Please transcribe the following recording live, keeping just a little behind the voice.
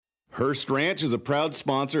Hearst Ranch is a proud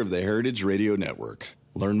sponsor of the Heritage Radio Network.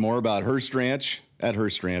 Learn more about Hearst Ranch at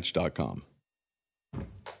HearstRanch.com.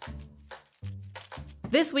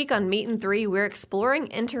 This week on Meat and Three, we're exploring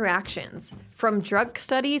interactions from drug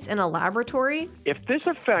studies in a laboratory. If this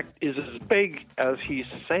effect is as big as he's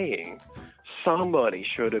saying, somebody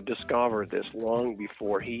should have discovered this long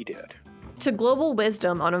before he did. To global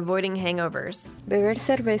wisdom on avoiding hangovers. Beber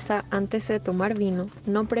cerveza antes de tomar vino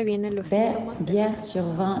no previene los síntomas. Bière sur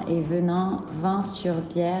vin et venin, vin sur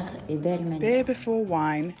bière et belle manière. Beer before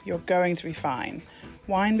wine, you're going to be fine.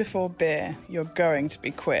 Wine before beer, you're going to be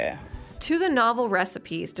queer. To the novel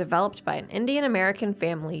recipes developed by an Indian-American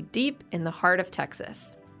family deep in the heart of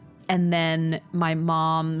Texas. And then my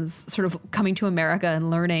mom's sort of coming to America and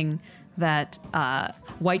learning that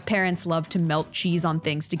white parents love to melt cheese on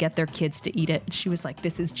things to get their kids to eat it. She was like,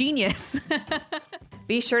 this is genius.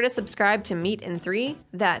 Be sure to subscribe to Meat and Three.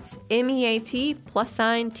 That's MEAT+THREE.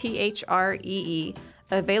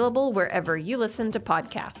 Available wherever you listen to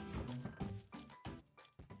podcasts.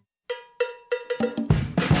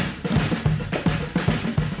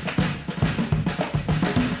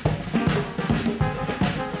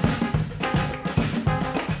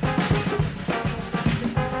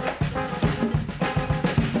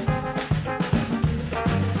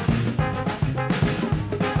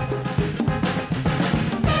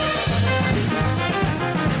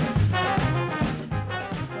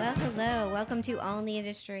 Welcome to All in the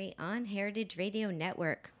Industry on Heritage Radio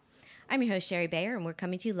Network. I'm your host, Sherry Bayer, and we're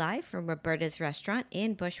coming to you live from Roberta's Restaurant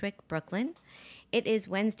in Bushwick, Brooklyn. It is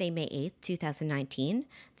Wednesday, May 8th, 2019.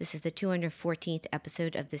 This is the 214th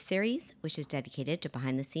episode of the series, which is dedicated to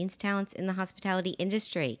behind-the-scenes talents in the hospitality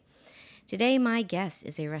industry. Today, my guest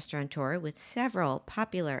is a restaurateur with several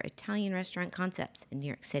popular Italian restaurant concepts in New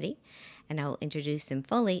York City, and I will introduce him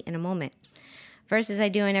fully in a moment. First, as I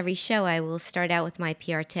do in every show, I will start out with my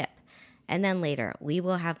PR tip. And then later, we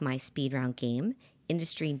will have my speed round game,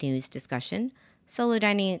 industry news discussion, solo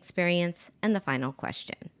dining experience, and the final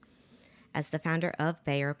question. As the founder of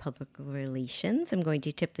Bayer Public Relations, I'm going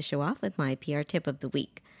to tip the show off with my PR tip of the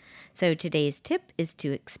week. So today's tip is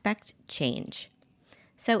to expect change.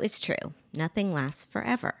 So it's true, nothing lasts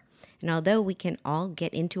forever. And although we can all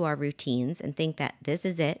get into our routines and think that this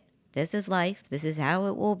is it, this is life, this is how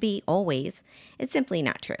it will be always, it's simply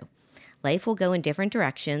not true. Life will go in different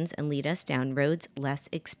directions and lead us down roads less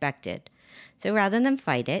expected. So rather than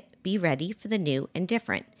fight it, be ready for the new and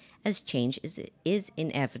different, as change is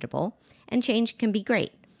inevitable, and change can be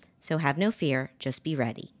great. So have no fear, just be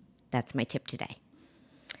ready. That's my tip today.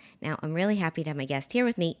 Now, I'm really happy to have my guest here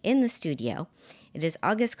with me in the studio. It is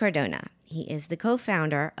August Cardona. He is the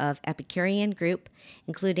co-founder of Epicurean Group,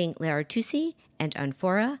 including L'Artusi and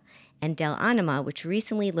Anfora, and Del Anima, which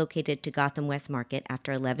recently located to Gotham West Market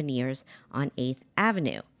after 11 years on 8th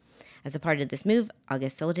Avenue. As a part of this move,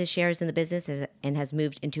 August sold his shares in the business and has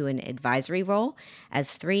moved into an advisory role, as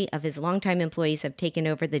 3 of his longtime employees have taken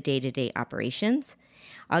over the day-to-day operations.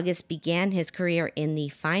 August began his career in the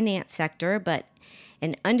finance sector, but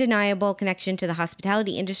an undeniable connection to the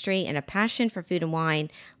hospitality industry and a passion for food and wine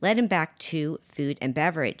led him back to food and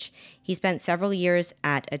beverage. He spent several years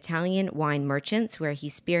at Italian Wine Merchants, where he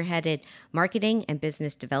spearheaded marketing and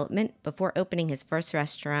business development before opening his first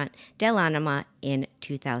restaurant, Del Anima, in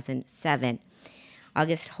 2007.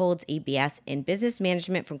 August holds a BS in business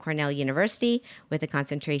management from Cornell University with a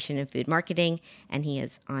concentration in food marketing, and he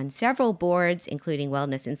is on several boards, including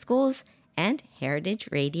Wellness in Schools and Heritage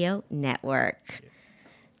Radio Network.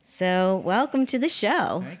 So welcome to the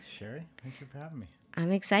show. Thanks, Sherry. Thank you for having me.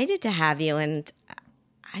 I'm excited to have you, and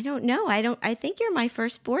I don't know. I think you're my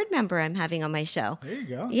first board member I'm having on my show. There you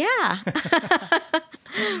go. Yeah.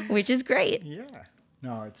 Which is great. Yeah.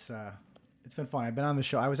 No, it's been fun. I've been on the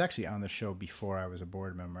show. I was actually on the show before I was a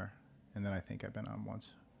board member, and then I think I've been on once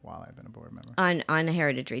while I've been a board member. On a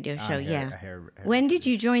Heritage Radio show, yeah. Heritage when did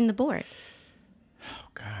you join the board? Oh,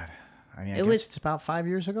 God. I mean, I guess it's about 5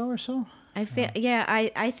 years ago or so. I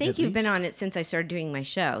think you've been on it since I started doing my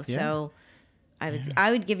show. Yeah. So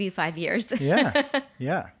I would give you 5 years. Yeah.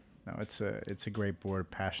 Yeah. No, it's a great board,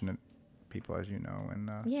 passionate people, as you know, and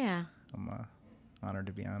yeah. I'm honored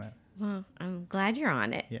to be on it. Well, I'm glad you're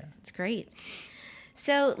on it. Yeah. It's great.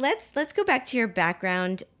 So let's go back to your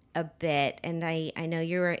background a bit. And I know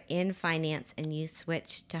you were in finance and you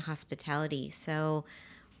switched to hospitality. So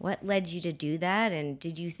what led you to do that? And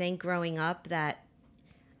did you think growing up that,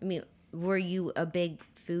 were you a big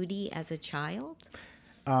foodie as a child?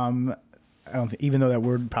 I don't think, even though that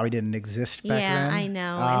word probably didn't exist back then. Yeah, I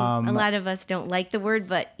know. And a lot of us don't like the word,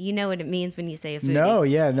 but you know what it means when you say a foodie.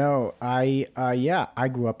 No. I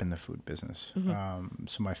grew up in the food business. Mm-hmm.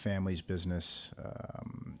 So my family's business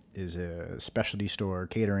is a specialty store,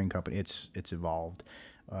 catering company. It's evolved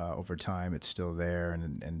over time. It's still there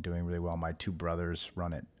and doing really well. My two brothers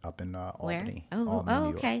run it up in Albany. Albany, New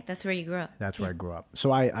York. Okay. That's where you grew up. That's where I grew up.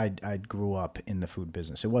 So I grew up in the food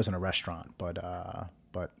business. It wasn't a restaurant, but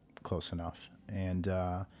close enough. And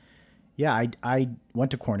I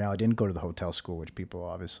went to Cornell. I didn't go to the hotel school, which people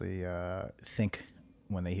obviously think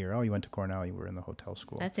when they hear, oh, you went to Cornell, you were in the hotel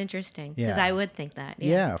school. That's interesting, because I would think that.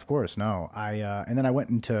 Yeah, of course. No, and then I went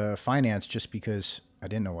into finance just because I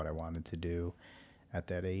didn't know what I wanted to do at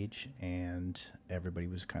that age, and everybody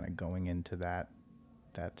was kind of going into that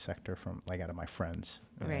sector from out of my friends.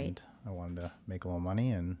 Right. And I wanted to make a little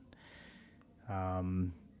money, and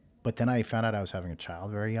but then I found out I was having a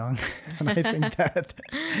child very young, and I think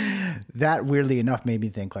that weirdly enough made me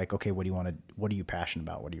think like, okay, what are you passionate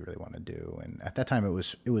about? What do you really want to do? And at that time, it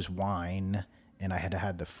was wine, and I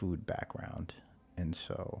had the food background, and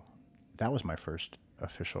so that was my first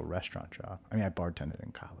official restaurant job. I mean, I bartended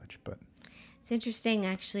in college, but. It's interesting,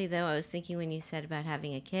 actually, though. I was thinking when you said about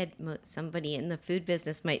having a kid, somebody in the food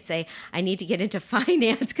business might say, I need to get into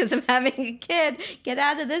finance because I'm having a kid. Get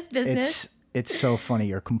out of this business. It's so funny.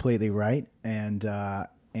 You're completely right. And I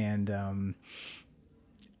don't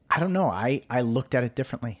know. I looked at it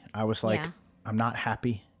differently. I was like, I'm not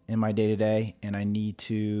happy in my day-to-day, and I need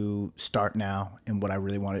to start now in what I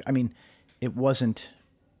really wanted. I mean, it wasn't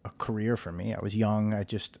a career for me. I was young. I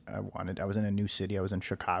was in a new city. I was in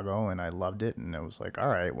Chicago, and I loved it. And I was like, all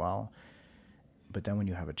right, well, but then when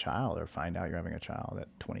you have a child or find out you're having a child at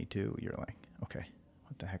 22, you're like, okay,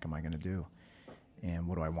 what the heck am I going to do? And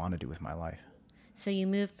what do I want to do with my life? So you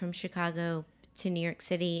moved from Chicago to New York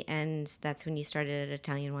City, and that's when you started at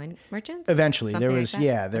Italian Wine Merchants? Eventually. Something there was,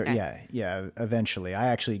 okay. Eventually. I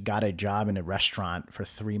actually got a job in a restaurant for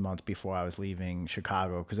 3 months before I was leaving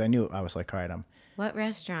Chicago, because I was like, all right, What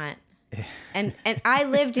restaurant? And I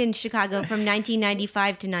lived in Chicago from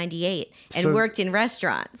 1995 to 98 and worked in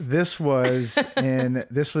restaurants. This was in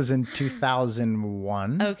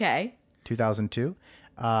 2001. Okay. 2002.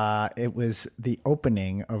 It was the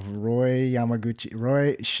opening of Chef Roy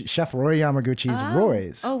Yamaguchi's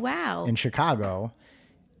Roy's. Oh, wow. In Chicago.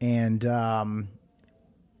 And I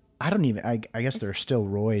guess there are still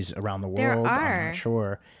Roy's around the world. There are. I'm not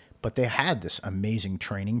sure. But they had this amazing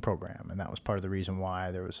training program, and that was part of the reason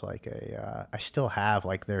why there was like I still have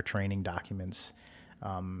like their training documents.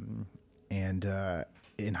 And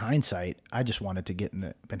in hindsight, I just wanted to get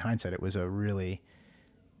in hindsight, it was a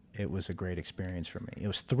great experience for me. It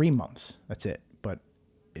was 3 months. That's it. But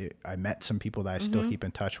I met some people that I still keep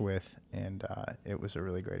in touch with, and it was a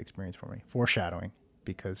really great experience for me. Foreshadowing,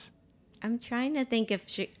 because I'm trying to think if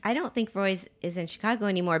I don't think Roy's is in Chicago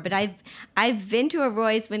anymore, but I've been to a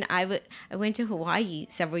Roy's when I went to Hawaii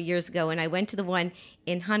several years ago, and I went to the one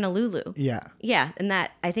in Honolulu. Yeah. Yeah, and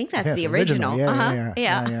I think that's the original. Yeah.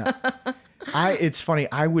 It's funny.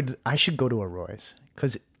 I should go to a Roy's,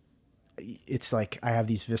 because it's like I have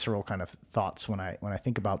these visceral kind of thoughts when I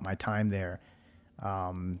think about my time there.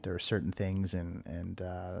 There are certain things, and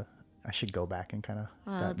I should go back and kind of.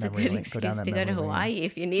 Well, it's a good excuse to go to Hawaii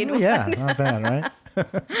if you need one. Yeah, not bad,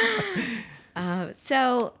 right?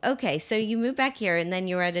 So you moved back here, and then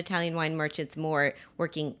you were at Italian Wine Merchants, more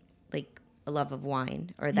working like a love of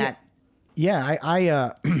wine, or that. Yeah,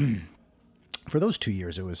 I for those 2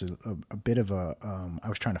 years, it was a bit of a. I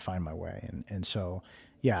was trying to find my way, and so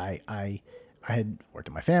I had worked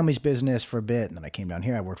in my family's business for a bit, and then I came down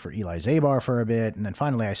here. I worked for Eli Zabar for a bit, and then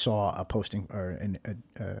finally I saw a posting or an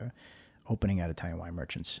opening at Italian Wine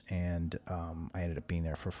Merchants, and I ended up being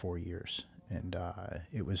there for 4 years, and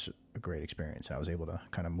it was a great experience. I was able to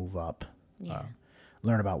kind of move up,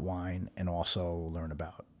 learn about wine, and also learn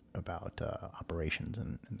about operations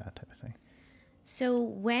and that type of thing. So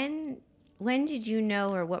when did you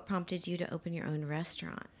know, or what prompted you to open your own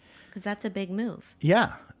restaurant? Because that's a big move.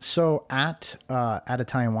 Yeah. So at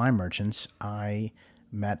Italian Wine Merchants, I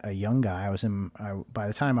met a young guy. By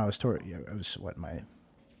the time I was my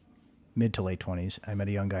mid to late 20s. I met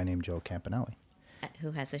a young guy named Joe Campanelli,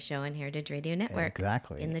 who has a show on Heritage Radio Network.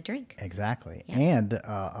 Exactly. In the Drink. Exactly. Yeah. And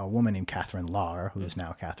a woman named Catherine Lahr, who is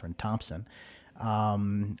now Catherine Thompson,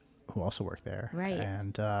 who also worked there. Right.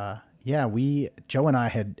 And Joe and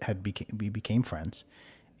I became friends.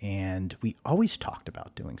 And we always talked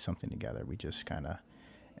about doing something together. We just kind of,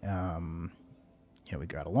 we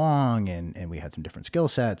got along, and we had some different skill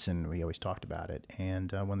sets, and we always talked about it.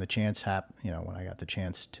 And when the chance happened, when I got the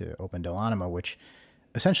chance to open Del Anima, which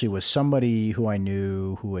essentially was somebody who I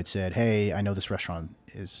knew who had said, hey, I know this restaurant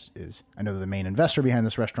I know the main investor behind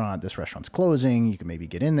this restaurant's closing. You can maybe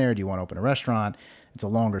get in there. Do you want to open a restaurant? It's a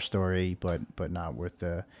longer story, but not worth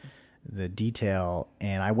the the detail.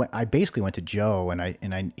 And I basically went to Joe,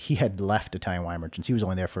 and he had left Italian Wine Merchants. He was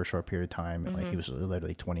only there for a short period of time. Like he was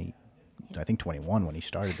literally 21 when he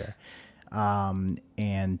started there. And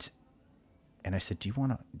I said, do you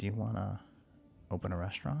want to open a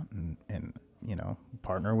restaurant and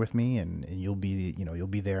partner with me, and you'll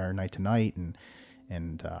be there night to night,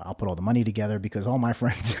 and I'll put all the money together, because all my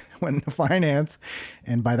friends went into finance,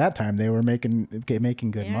 and by that time they were making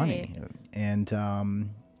good money.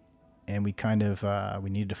 And we kind of we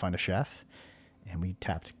needed to find a chef, and we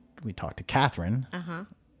talked to Catherine,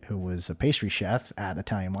 who was a pastry chef at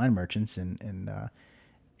Italian Wine Merchants,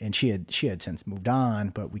 and she had since moved on,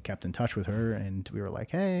 but we kept in touch with her, and we were like,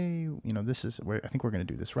 hey, I think we're going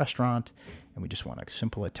to do this restaurant, and we just want a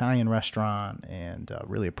simple Italian restaurant, and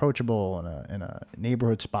really approachable in a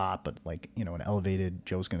neighborhood spot, but an elevated.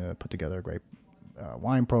 Joe's going to put together a great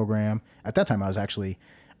wine program. At that time, I was actually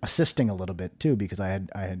assisting a little bit too, because I had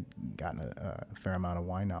gotten a fair amount of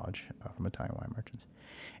wine knowledge from Italian Wine Merchants.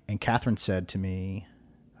 And Catherine said to me,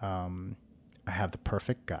 I have the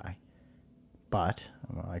perfect guy. But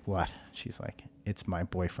I'm like, what? She's like, it's my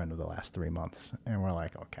boyfriend of the last 3 months. And we're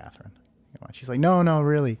like, oh, Catherine. She's like, no,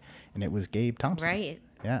 really. And it was Gabe Thompson. Right.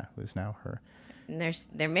 Yeah, it was now her. And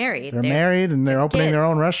they're married. They're married, and they're opening kids, their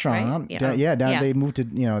own restaurant. Right? Yeah. They moved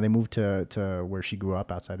to where she grew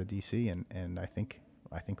up outside of DC, and I think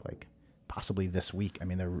like possibly this week. I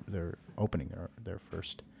mean, they're opening their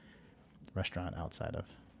first restaurant outside of.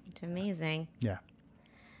 It's amazing. Yeah.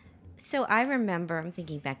 So I remember, I'm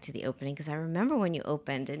thinking back to the opening, because I remember when you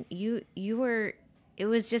opened, and it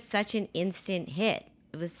was just such an instant hit.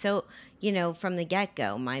 It was so, from the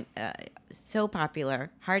get-go, so popular,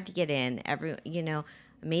 hard to get in,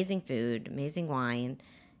 amazing food, amazing wine.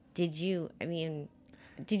 Did you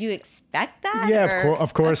expect that? Yeah,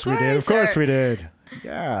 of course we did. Of course we did.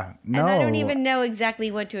 Yeah. No. And I don't even know exactly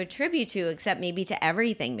what to attribute to, except maybe to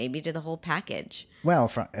everything, maybe to the whole package.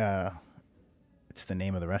 Well, it's the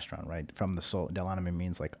name of the restaurant, right? From the soul. Dell'Anima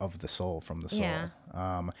means like of the soul, from the soul. Yeah.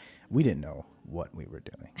 We didn't know what we were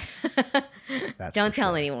doing. Don't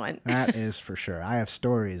tell anyone. That is for sure. I have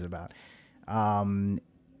stories about. And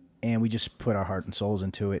we just put our heart and souls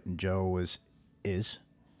into it. And Joe is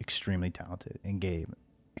extremely talented, and Gabe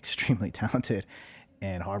extremely talented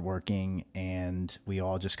and hardworking. And we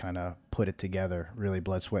all just kind of put it together. Really,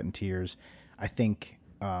 blood, sweat, and tears. I think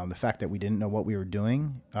the fact that we didn't know what we were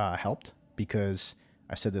doing helped. Because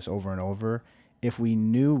I said this over and over, if we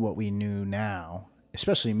knew what we knew now,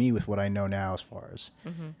 especially me with what I know now, as far as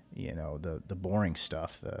the boring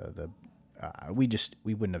stuff, we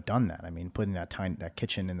wouldn't have done that. I mean, putting that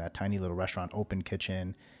kitchen in that tiny little restaurant, open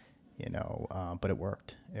kitchen, but it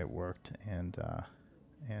worked. And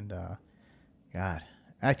God,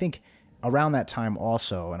 I think around that time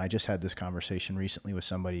also, and I just had this conversation recently with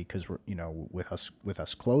somebody, because we're with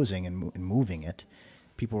us closing and moving it,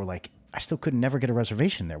 people were like, I still could never get a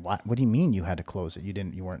reservation there. What do you mean you had to close it?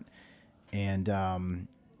 You weren't. And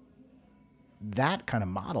that kind of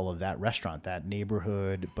model of that restaurant, that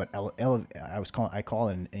neighborhood, but I call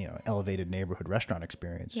it an elevated neighborhood restaurant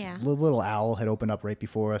experience. Yeah. Little Owl had opened up right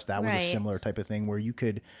before us. That was a similar type of thing where you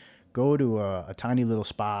could go to a tiny little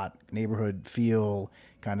spot, neighborhood feel,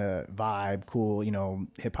 kind of vibe, cool,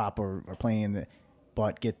 hip hop or playing,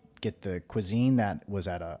 but get the cuisine that was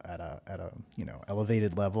at a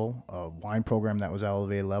elevated level, a wine program that was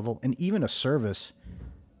elevated level, and even a service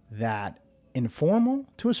that informal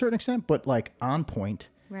to a certain extent, but like on point,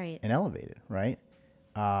 right, and elevated, right?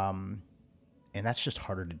 And that's just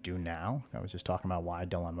harder to do now. I was just talking about why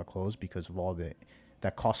Dell'Anima closed, because of all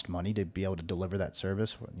that cost money to be able to deliver that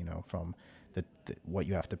service. From the what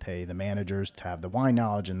you have to pay the managers to have the wine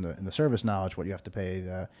knowledge and the service knowledge, what you have to pay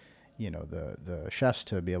the chefs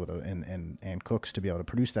to be able to, and cooks to be able to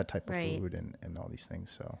produce that type of food and all these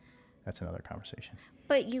things. So that's another conversation.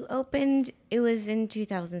 But you opened, it was in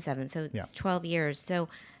 2007, so it's 12 years. So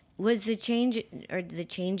was the change or the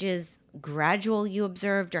changes gradual you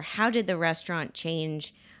observed, or how did the restaurant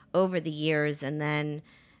change over the years? And then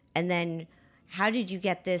how did you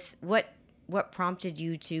get this? What prompted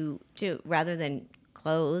you to rather than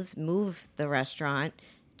close, move the restaurant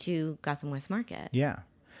to Gotham West Market? Yeah.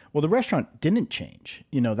 Well, the restaurant didn't change.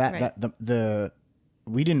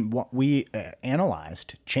 We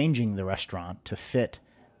analyzed changing the restaurant to fit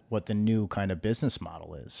what the new kind of business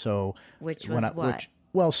model is. So which was what?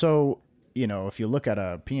 If you look at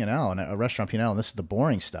a P&L and a restaurant P&L, and this is the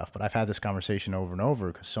boring stuff, but I've had this conversation over and over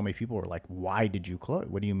because so many people were like, "Why did you close?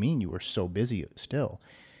 What do you mean you were so busy still?"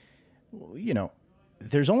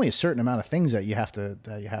 There's only a certain amount of things that you have to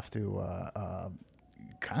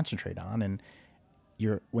concentrate on, and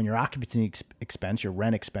when your occupancy expense, your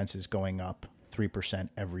rent expense is going up 3%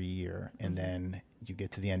 every year, and then you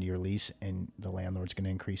get to the end of your lease and the landlord's going to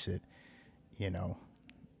increase it,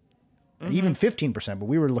 even 15%, but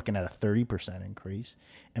we were looking at a 30% increase.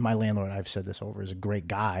 And my landlord, I've said this over, is a great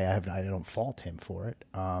guy. I don't fault him for it.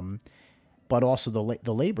 But also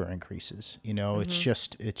the labor increases, it's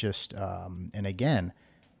just, and again,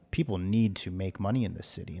 people need to make money in this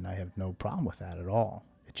city, and I have no problem with that at all.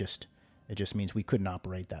 It just means we couldn't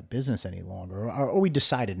operate that business any longer, or we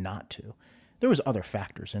decided not to. There was other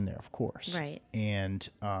factors in there, of course. Right. And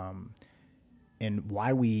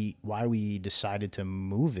why we decided to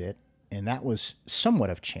move it, and that was somewhat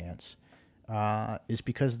of chance, is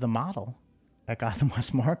because the model at Gotham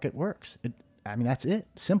West Market works. That's it.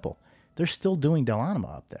 Simple. They're still doing Del Anima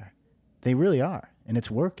up there. They really are, and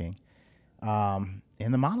it's working. And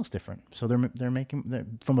the model's different, so they're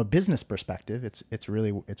making from a business perspective, it's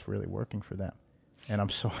really working for them, and I'm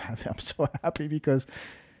so happy because.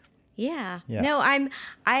 Yeah. No,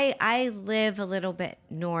 I live a little bit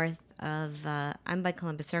north of. I'm by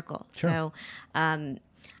Columbus Circle, Sure. So.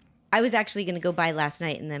 I was actually going to go by last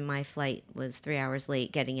night, and then my flight was 3 hours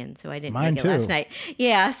late getting in, so I didn't make it last night.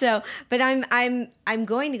 Yeah. So, but I'm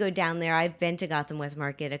going to go down there. I've been to Gotham West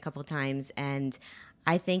Market a couple times, and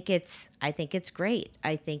I think it's great.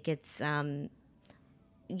 I think it's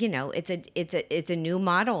it's a new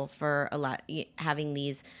model for a lot, having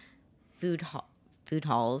these food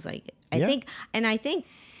halls. I think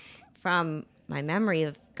from my memory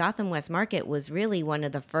of Gotham West Market was really one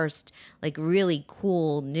of the first really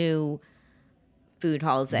cool new food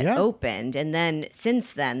halls that opened, and then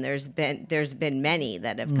since then there's been many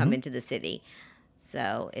that have come into the city.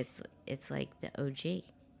 So it's like the OG.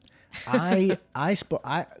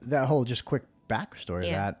 That whole just quick backstory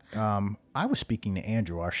of that. I was speaking to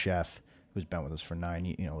Andrew, our chef, who's been with us for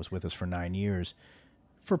was with us for 9 years,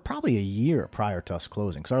 for probably a year prior to us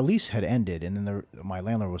closing, because our lease had ended, and then my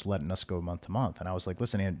landlord was letting us go month to month, and I was like,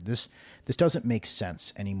 "Listen, Andrew, this doesn't make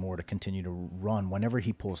sense anymore to continue to run whenever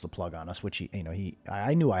he pulls the plug on us." Which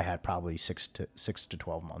I knew I had probably 6 to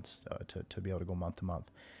 12 months to be able to go month to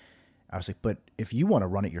month. I was like, "But if you want to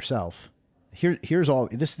run it yourself, here's all.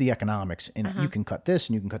 This is the economics, and you can cut this,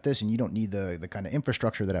 and you can cut this, and you don't need the kind of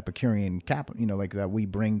infrastructure that Epicurean that we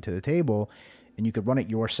bring to the table, and you could run it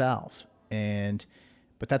yourself."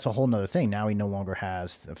 But that's a whole nother thing. Now he no longer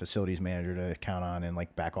has a facilities manager to count on, and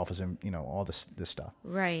back office, and all this stuff.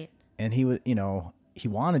 Right. And he was, he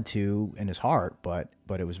wanted to in his heart, but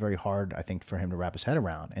it was very hard, I think, for him to wrap his head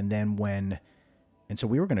around. And then so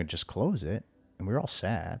we were going to just close it, and we were all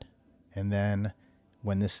sad. And then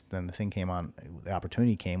when the thing came on, the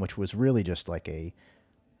opportunity came, which was really just like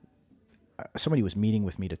somebody was meeting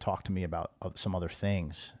with me to talk to me about some other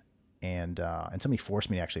things. And somebody forced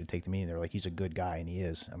me actually to take the meeting. They were like, "He's a good guy," and he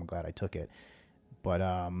is. I'm glad I took it. But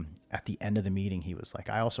at the end of the meeting, he was like,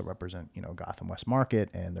 "I also represent, Gotham West Market,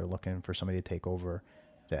 and they're looking for somebody to take over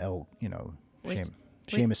the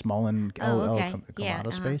Seamus Mullen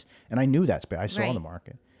Kamado space." And I knew that space. I saw the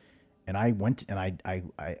market, and I went and I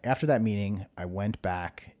after that meeting, I went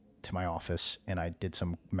back to my office and I did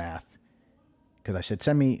some math. Because I said,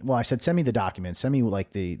 send me the documents, send me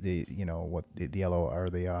the yellow or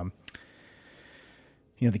the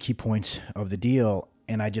the key points of the deal.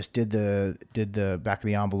 And I just did the back of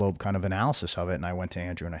the envelope kind of analysis of it. And I went to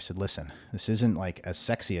Andrew and I said, "Listen, this isn't as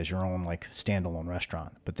sexy as your own standalone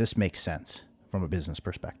restaurant, but this makes sense from a business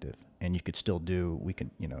perspective. And you could still you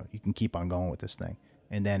can keep on going with this thing."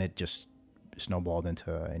 And then it just snowballed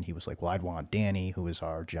and he was like, "Well, I'd want Danny, who is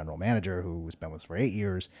our general manager, who has been with us for 8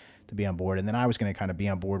 years, to be on board." And then I was going to kind of be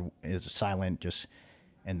on board as silent,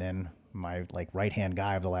 and then my right-hand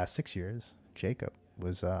guy of the last 6 years, Jacob,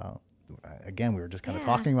 was, again, we were just kind of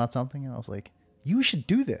talking about something, and I was like, "You should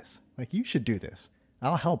do this. You should do this.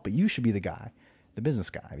 I'll help, but you should be the guy, the business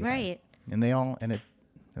guy." Right. And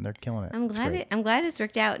they're killing it. I'm glad it's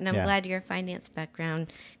worked out, and I'm glad your finance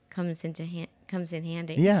background comes in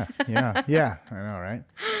handy. Yeah. I know, right?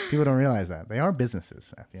 People don't realize that. They are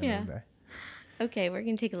businesses at the end of the day. Okay, we're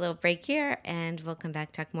going to take a little break here, and we'll come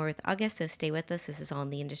back, talk more with August, so stay with us. This is All in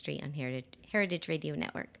the Industry on Heritage Radio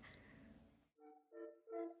Network.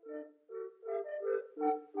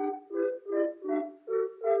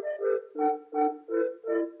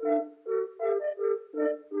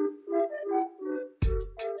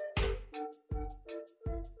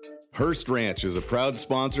 Hearst Ranch is a proud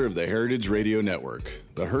sponsor of the Heritage Radio Network.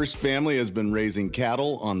 The Hearst family has been raising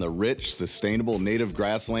cattle on the rich, sustainable native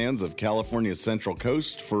grasslands of California's Central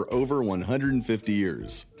Coast for over 150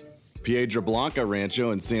 years. Piedra Blanca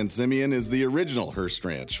Rancho in San Simeon is the original Hearst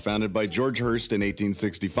Ranch, founded by George Hearst in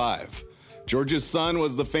 1865. George's son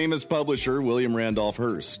was the famous publisher William Randolph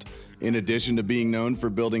Hearst. In addition to being known for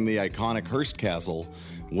building the iconic Hearst Castle,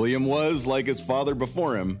 William was, like his father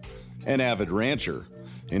before him, an avid rancher.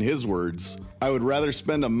 In his words, "I would rather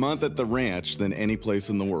spend a month at the ranch than any place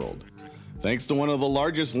in the world." Thanks to one of the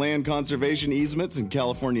largest land conservation easements in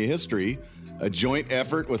California history, a joint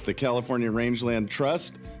effort with the California Rangeland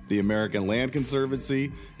Trust, the American Land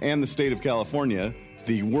Conservancy, and the state of California,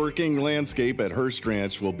 the working landscape at Hearst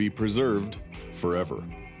Ranch will be preserved forever.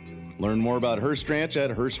 Learn more about Hearst Ranch at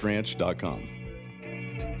HearstRanch.com.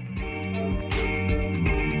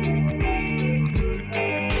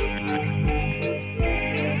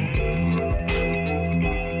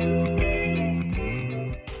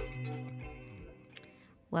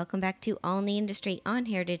 Welcome back to All in the Industry on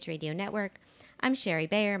Heritage Radio Network. I'm Sherry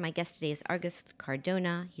Bayer. My guest today is August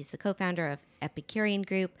Cardona. He's the co-founder of Epicurean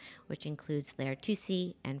Group, which includes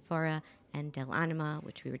L'Artusi, Anfora, and Del Anima,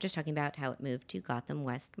 which we were just talking about how it moved to Gotham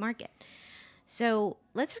West Market. So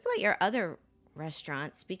let's talk about your other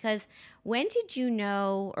restaurants, because when did you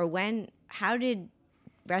know, or how did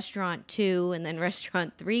Restaurant 2 and then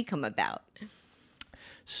Restaurant 3 come about?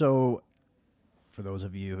 So for those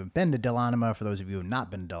of you who have been to Del Anima, for those of you who have not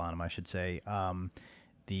been to Del Anima, I should say,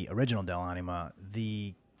 the original Del Anima,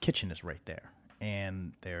 the kitchen is right there.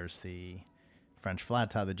 And there's the French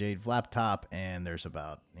flat top, the jade flat top, and there's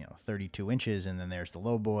about 32 inches, and then there's the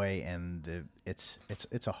low boy, and it's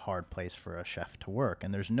a hard place for a chef to work,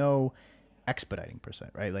 and there's no expediting per se,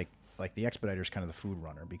 right? Like the expediter is kind of the food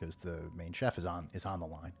runner because the main chef is on the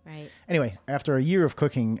line. Right. Anyway, after a year of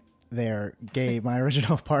cooking there, Gabe, my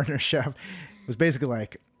original partner chef, was basically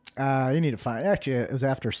like, "You need to find." Actually, it was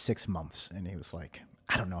after 6 months, and he was like,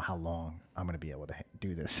 "I don't know how long I'm going to be able to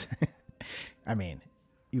do this." I mean,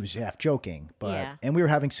 he was half joking, but Yeah. And we were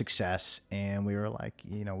having success, and we were like,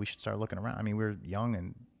 we should start looking around. I mean, we were young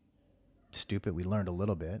and stupid. We learned a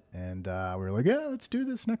little bit, and we were like, "Yeah, let's do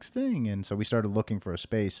this next thing." And so we started looking for a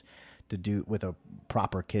space to do with a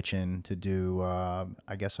proper kitchen to do,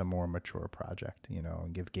 I guess, a more mature project.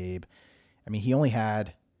 And give Gabe. I mean, he only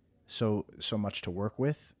had so much to work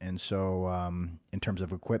with, and so in terms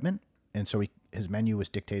of equipment. And so his menu was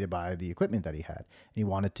dictated by the equipment that he had. And he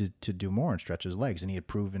wanted to do more and stretch his legs. And he had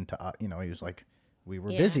proven to, he was like, we were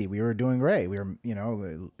busy. We were doing great. We were,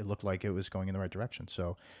 it looked like it was going in the right direction.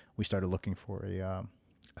 So we started looking for a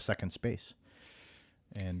second space.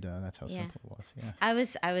 And that's how simple it was. Yeah.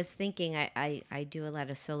 I was thinking I do a lot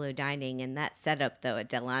of solo dining, and that setup though at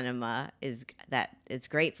Del Anima is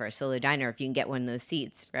great for a solo diner if you can get one of those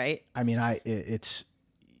seats, right? I mean, I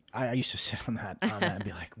used to sit on that and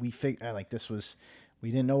be like, we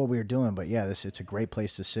didn't know what we were doing, but yeah, it's a great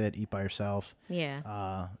place to sit, eat by yourself.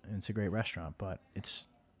 Yeah. And it's a great restaurant, but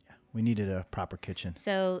we needed a proper kitchen.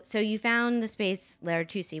 So you found the space.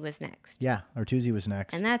 L'Artusi was next. Yeah, L'Artusi was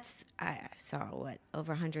next. And that's, I saw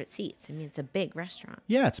over 100 seats. I mean, it's a big restaurant.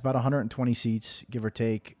 Yeah, it's about 120 seats, give or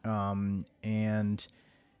take. And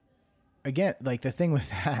again, like the thing with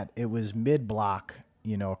that, it was mid-block,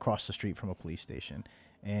 across the street from a police station.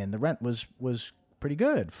 And the rent was pretty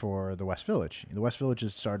good for the West Village. The West Village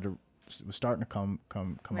was starting to come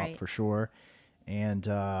Right. up for sure. And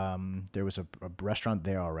there was a restaurant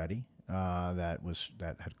there already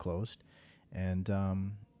that had closed, and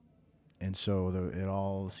so it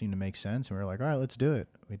all seemed to make sense. And we were like, all right, let's do it.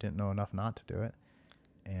 We didn't know enough not to do it,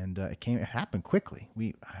 and it happened quickly.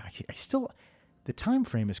 I still. The time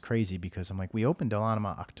frame is crazy because I'm like, we opened Del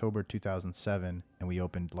Anima October 2007, and we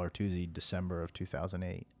opened L'Artusi December of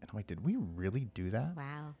 2008. And I'm like, did we really do that?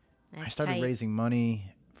 Wow. I started tight. raising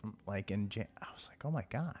money from I was like, oh my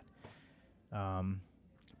God.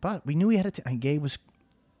 But we knew we had and Gabe was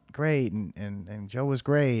great, and Joe was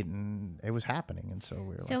great, and it was happening. And so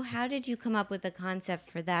we were So how did you come up with the concept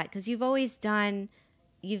for that? Because you've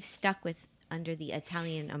stuck with under the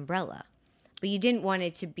Italian umbrella. But you didn't want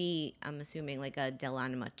it to be, I'm assuming, like a Del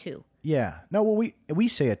Anima 2. Yeah. No, well, we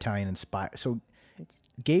say Italian inspired. So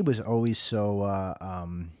Gabe was always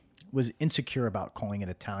was insecure about calling it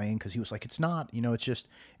Italian because he was like, it's not,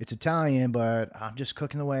 it's Italian, but I'm just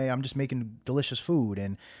cooking the way, I'm just making delicious food.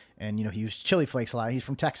 And he used chili flakes a lot. He's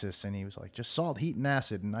from Texas, and he was like, just salt, heat, and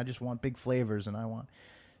acid, and I just want big flavors,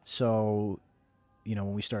 so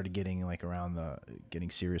when we started getting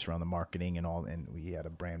getting serious around the marketing and all, and we had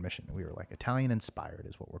a brand mission, we were like, Italian inspired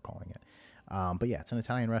is what we're calling it. But yeah, it's an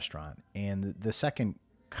Italian restaurant. And the second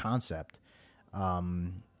concept,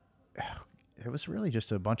 it was really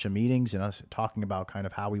just a bunch of meetings and us talking about kind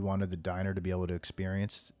of how we wanted the diner to be able to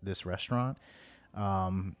experience this restaurant.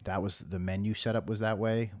 That was the menu setup was that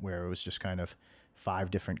way, where it was just kind of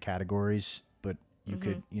 5 different categories, but you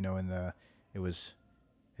could,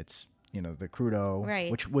 the crudo,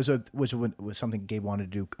 Right. which was something Gabe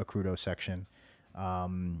wanted to do, a crudo section.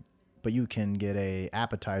 But you can get a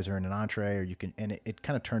appetizer and an entree, or you can, and it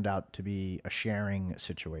kind of turned out to be a sharing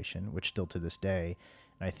situation, which still to this day,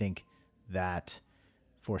 and I think that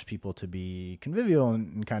forced people to be convivial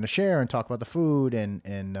and kind of share and talk about the food, and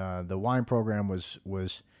the wine program was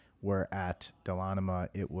where at Dell'Anima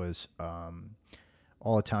it was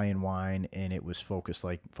all Italian wine, and it was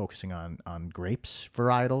focusing on grapes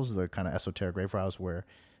varietals, the kind of esoteric grape varietals, where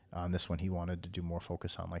on this one he wanted to do more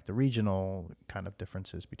focus on like the regional kind of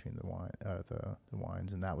differences between the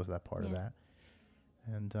wines, and that was that part of that.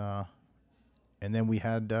 And then we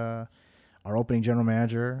had our opening general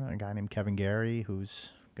manager, a guy named Kevin Gary,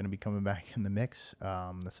 who's going to be coming back in the mix.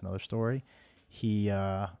 That's another story. He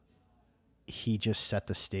just set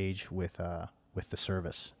the stage with the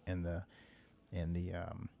service and the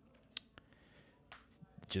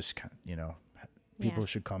just people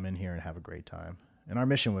should come in here and have a great time. And our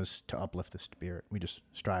mission was to uplift the spirit. We just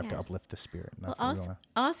strive to uplift the spirit. And that's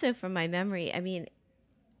also from my memory, I mean,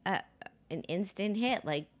 an instant hit,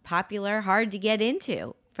 like popular, hard to get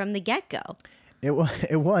into from the get-go.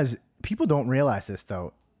 It was. People don't realize this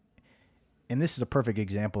though, and this is a perfect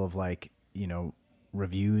example of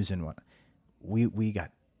reviews and what we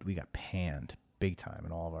got panned big time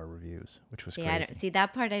in all of our reviews, which was crazy. See,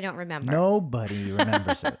 that part I don't remember. Nobody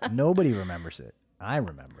remembers it. Nobody remembers it. I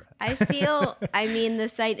remember it. The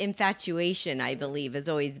site Infatuation, I believe, has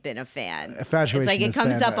always been a fan. Infatuation, it's like it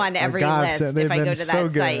comes up on every list if I go to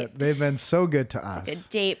that site. They've been so good to us. It's a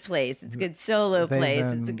good date place. It's a good solo place.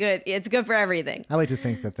 It's good for everything. I like to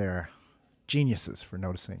think that they're geniuses for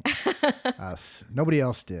noticing us. Nobody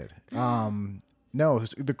else did. No,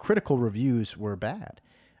 the critical reviews were bad,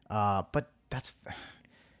 but that's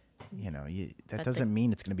that doesn't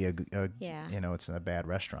mean it's going to be it's a bad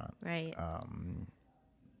restaurant, right?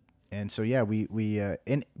 And so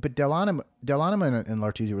but Dell'Anima and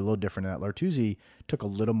L'Artusi were a little different in that L'Artusi took a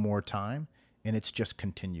little more time, and it's just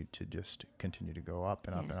continued to go up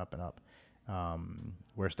and up and up and up.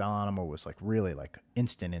 Whereas Dell'Anima was like really like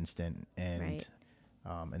instant, and right.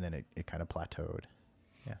 And then it kind of plateaued.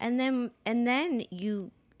 Yeah. And then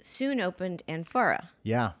you soon opened Anfora.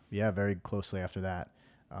 Yeah, very closely after that.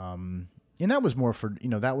 And that was more for,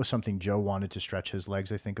 that was something Joe wanted to stretch his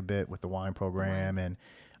legs, I think, a bit with the wine program. And,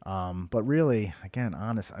 but really, again,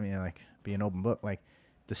 honest, be an open book, like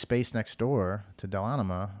the space next door to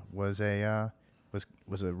Dell'Anima was a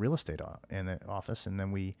real estate office. And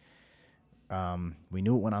then we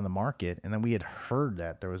knew it went on the market, and then we had heard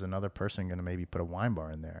that there was another person going to maybe put a wine bar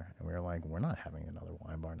in there. And we were like, we're not having another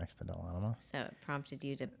wine bar next to Dell'Anima. So it prompted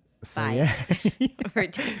you to So, buy yeah.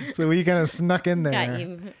 So we kind of snuck in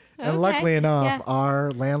there. And luckily enough,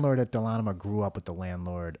 our landlord at Dell'Anima grew up with the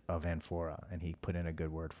landlord of Anfora, and he put in a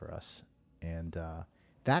good word for us. And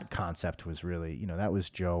that concept was really, that was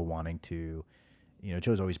Joe wanting to,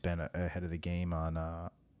 Joe's always been ahead of the game on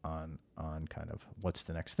kind of what's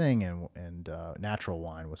the next thing, and natural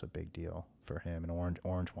wine was a big deal for him, and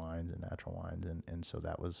orange wines and natural wines, and so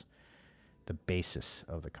that was the basis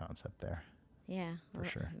of the concept there. Yeah, for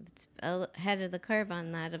sure. It's ahead of the curve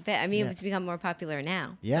on that a bit. It's become more popular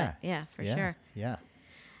now. Yeah, for sure. Yeah.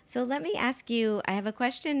 So let me ask you. I have a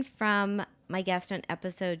question from my guest on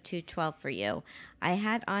episode 212 for you. I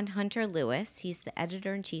had on Hunter Lewis. He's the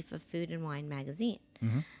editor-in-chief of Food and Wine magazine.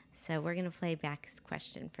 Mm-hmm. So we're going to play back his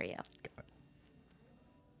question for you.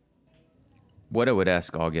 What I would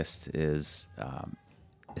ask August is,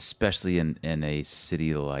 especially in a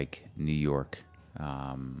city like New York,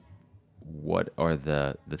 what are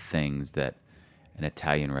the things that an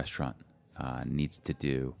Italian restaurant needs to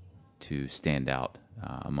do to stand out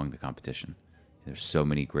among the competition? There's so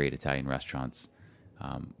many great Italian restaurants.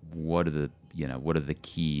 What are the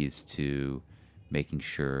keys to making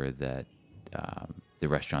sure that the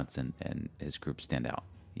restaurants and his group stand out,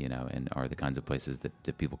 and are the kinds of places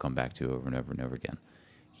that people come back to over and over and over again?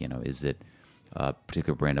 Is it a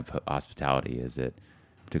particular brand of hospitality? Is it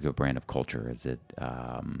a particular brand of culture? Is it,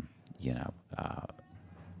 a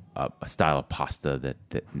style of pasta that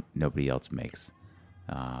nobody else makes?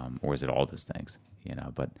 Or is it all those things?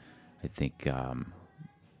 But I think,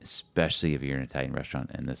 especially if you're an Italian restaurant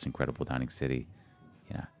in this incredible dining city,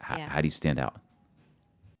 how do you stand out?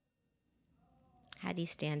 How do you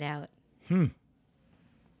stand out?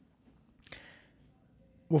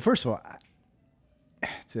 Well, first of all,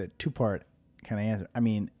 it's a two-part kind of answer.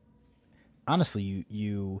 Honestly,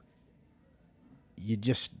 you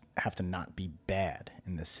just have to not be bad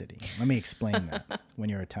in this city. Let me explain that. When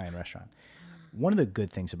you're an Italian restaurant, one of the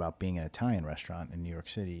good things about being an Italian restaurant in New York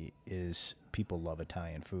City is people love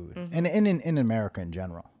Italian food, and in America in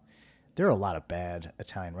general. there are a lot of bad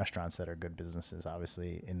Italian restaurants that are good businesses,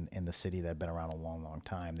 obviously, in the city that have been around a long, long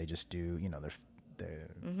time. They just do, they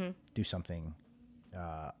do something,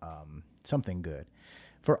 something good.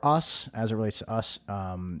 For us, as it relates to us,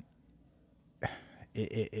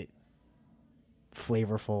 it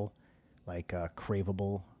flavorful, like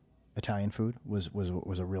craveable Italian food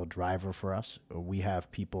was a real driver for us. We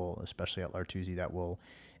have people, especially at L'Artusi, that will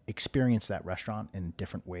experience that restaurant in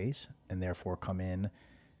different ways and therefore come in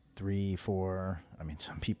 3, 4,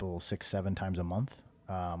 some people 6, 7 times a month,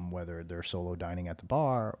 whether they're solo dining at the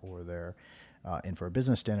bar or they're in for a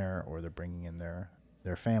business dinner or they're bringing in their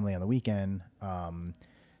family on the weekend.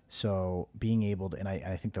 So being able to, and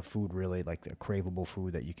I think the food really, like the craveable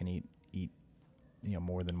food that you can eat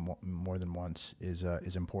more than once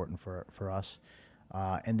is important for us.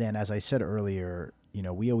 And then, as I said earlier,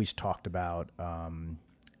 we always talked about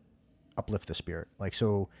uplift the spirit, like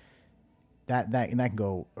so that can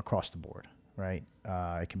go across the board, right?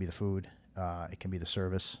 It can be the food, it can be the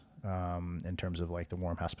service, in terms of like the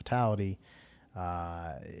warm hospitality.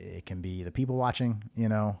 It can be the people watching,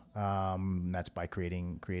 that's by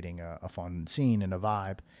creating a fun scene and a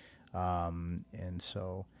vibe. And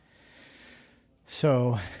so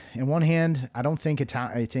in one hand, I think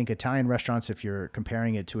Italian restaurants, if you're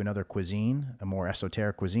comparing it to another cuisine, a more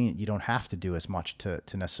esoteric cuisine, you don't have to do as much to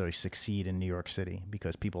necessarily succeed in New York City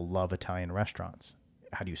because people love Italian restaurants.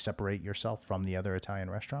 How do you separate yourself from the other Italian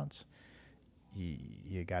restaurants?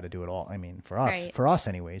 You got to do it all. For us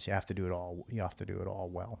anyways, you have to do it all. You have to do it all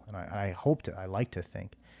well. And I like to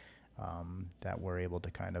think that we're able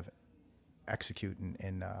to kind of execute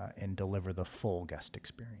and deliver the full guest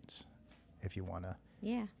experience. If you want to.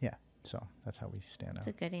 Yeah. Yeah. So that's how we stand out.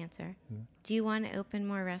 That's a good answer. Mm-hmm. Do you want to open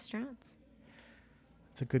more restaurants?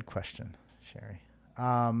 That's a good question, Sherry.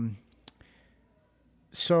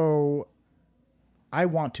 So I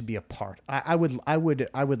want to be a part. I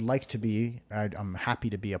would like to be. I'm happy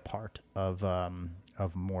to be a part of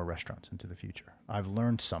more restaurants into the future. I've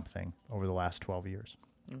learned something over the last 12 years.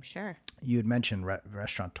 I'm sure. You had mentioned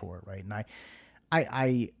restaurateur, right? And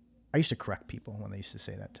I used to correct people when they used to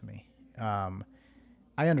say that to me.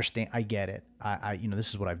 I understand. I get it. This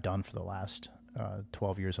is what I've done for the last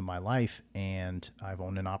 12 years of my life, and I've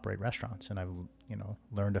owned and operated restaurants, and I've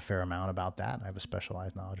learned a fair amount about that. I have a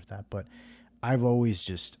specialized knowledge of that, but I've always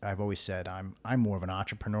said I'm more of an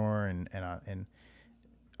entrepreneur and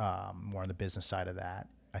more on the business side of that.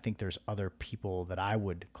 I think there's other people that I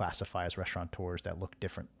would classify as restaurateurs that look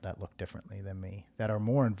differently than me, that are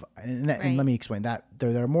more and let me explain that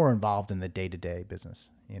they're more involved in the day-to-day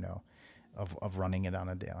business, of running it on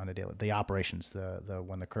a daily, the operations, the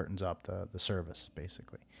when the curtain's up, the service,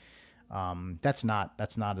 basically. I'm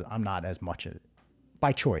not as much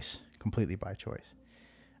by choice, completely by choice.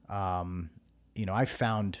 I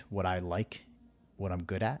found what I like, what I'm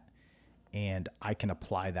good at, and I can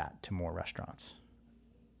apply that to more restaurants.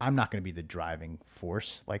 I'm not going to be the driving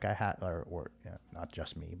force like I had, or not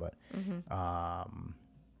just me, but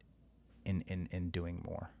in doing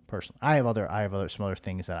more personally. I have some other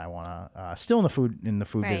things that I want to still in the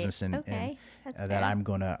food business and that I'm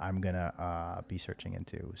gonna be searching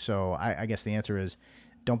into. So I guess the answer is,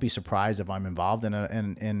 don't be surprised if I'm involved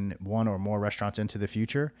in one or more restaurants into the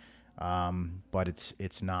future. But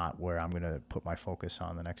it's not where I'm going to put my focus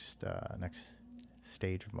on the next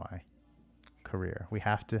stage of my career. We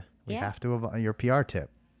have to your PR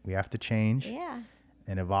tip. We have to change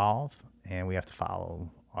and evolve, and we have to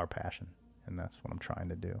follow our passion, and that's what I'm trying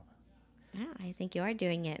to do. Yeah, I think you are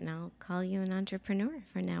doing it, and I'll call you an entrepreneur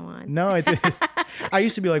from now on. No, I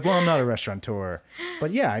used to be like, well, I'm not a restaurateur,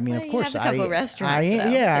 but yeah, of course, you have a couple restaurants. I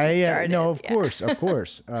am. No, of course. Of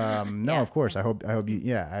course. I hope you.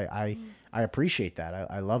 Yeah, I appreciate that.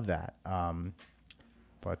 I love that.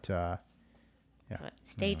 But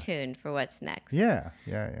stay tuned for what's next. Yeah.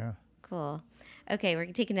 Cool. Okay, we're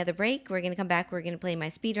going to take another break. We're going to come back. We're going to play my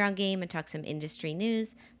speed round game and talk some industry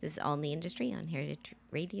news. This is All in the Industry on Heritage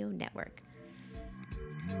Radio Network.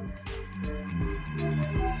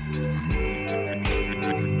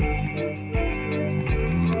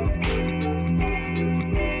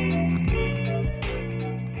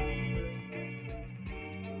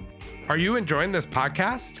 Are you enjoying this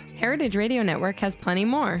podcast? Heritage Radio Network has plenty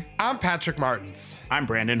more. I'm Patrick Martins. I'm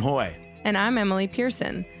Brandon Hoy. And I'm Emily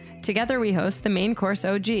Pearson. Together we host the Main Course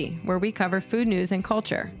OG, where we cover food news and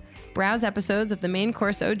culture. Browse episodes of the Main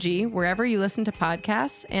Course OG wherever you listen to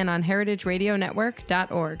podcasts and on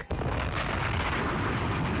heritageradionetwork.org.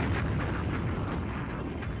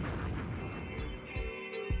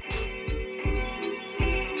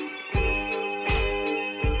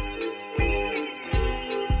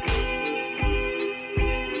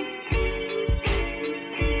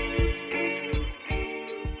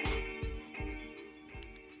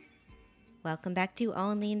 Welcome back to All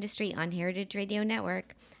in the Industry on Heritage Radio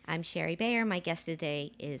Network. I'm Sherry Bayer. My guest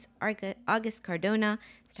today is August Cardona.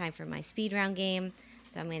 It's time for my speed round game.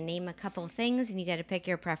 So I'm going to name a couple of things, and you got to pick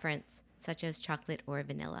your preference, such as chocolate or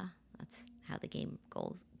vanilla. That's how the game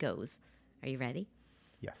goes. Are you ready?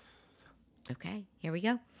 Yes. Okay, here we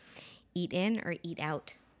go. Eat in or eat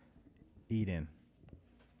out? Eat in.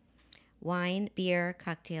 Wine, beer,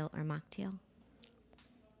 cocktail, or mocktail?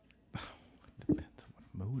 Depends on what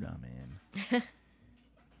mood I'm in.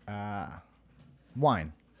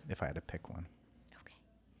 Wine, if I had to pick one. Okay.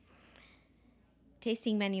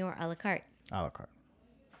 Tasting menu or a la carte? A la carte.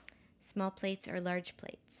 Small plates or large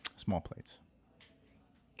plates? Small plates.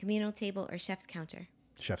 Communal table or chef's counter?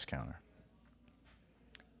 Chef's counter.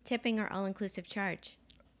 Tipping or all-inclusive charge?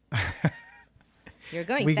 You're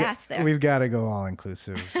going fast there. We've got to go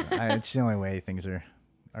all-inclusive. It's the only way things are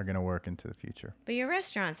going to work into the future. But your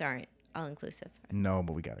restaurants aren't all-inclusive. No,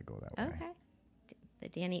 but we got to go that way. Okay.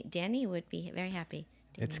 Danny would be very happy.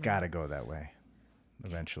 It's got to go that way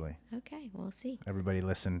eventually. Okay, we'll see. Everybody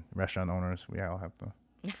listen, restaurant owners, we all have to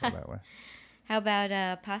go that way. How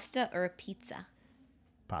about pasta or a pizza?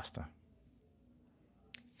 Pasta.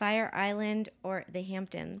 Fire Island or the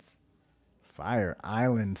Hamptons? Fire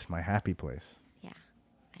Island, my happy place. Yeah.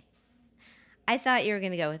 I thought you were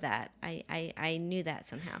going to go with that. I knew that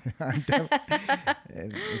somehow.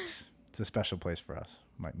 It's a special place for us,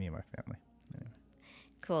 me and my family. Yeah.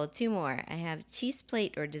 Cool. 2 more. I have cheese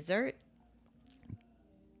plate or dessert.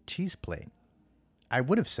 Cheese plate. I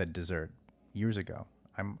would have said dessert years ago.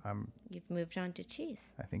 You've moved on to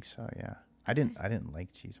cheese. I think so. Yeah. I didn't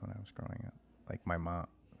like cheese when I was growing up. Like my mom.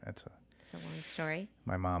 It's a long story.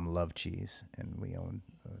 My mom loved cheese, and we owned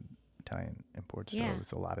an Italian import store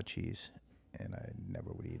with a lot of cheese, and I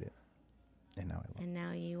never would eat it. And now I love it. And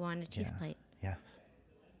now you want a cheese plate. Yes.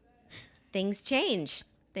 Things change.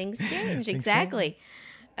 Exactly.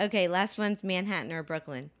 Okay, last one's Manhattan or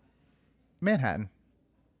Brooklyn. Manhattan.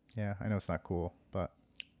 Yeah, I know it's not cool, but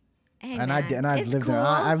hey, I've lived cool.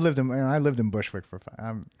 I lived in Bushwick for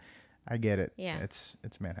 5. I get it. Yeah. It's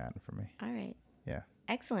Manhattan for me. All right. Yeah.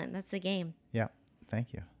 Excellent. That's the game. Yeah.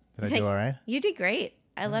 Thank you. Did I do all right? You did great.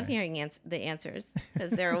 I love hearing the answers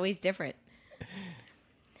because they're always different.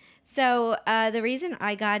 So the reason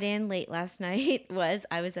I got in late last night was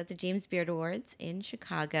I was at the James Beard Awards in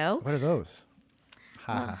Chicago. What are those?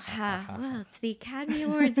 Well, it's the Academy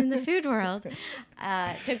Awards in the food world.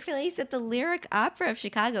 Took place at the Lyric Opera of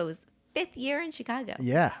Chicago. It was 5th year in Chicago.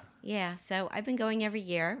 Yeah. Yeah, so I've been going every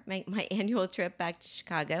year, my annual trip back to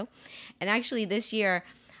Chicago. And actually this year,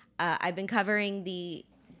 I've been covering the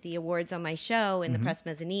awards on my show in the Press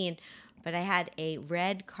Mezzanine, but I had a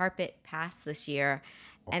red carpet pass this year.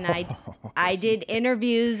 And I did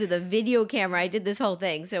interviews with a video camera. I did this whole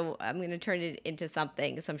thing. So I'm going to turn it into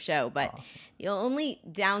some show. But the only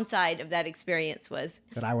downside of that experience was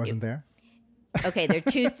that I wasn't there. Okay, there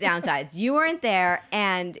are 2 downsides. You weren't there,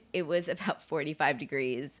 and it was about 45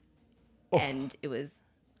 degrees. And it was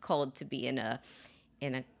cold to be in a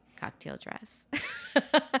cocktail dress.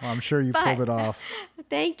 Well, I'm sure you pulled it off.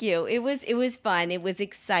 Thank you. It was fun. It was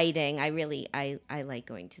exciting. I like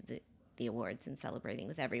going to the awards and celebrating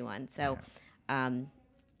with everyone. So,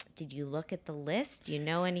 did you look at the list? Do you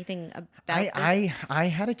know anything about this? I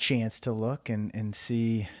had a chance to look and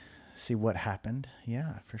see what happened.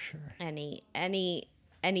 Yeah, for sure. Any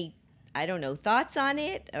I don't know, thoughts on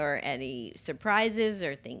it or any surprises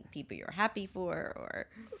or people you're happy for or?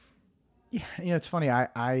 Yeah, it's funny.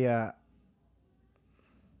 I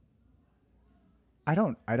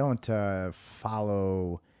don't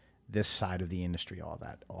follow this side of the industry all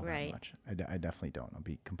that much. I definitely don't. I'll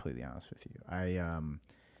be completely honest with you.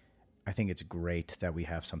 I think it's great that we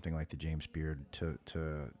have something like the James Beard to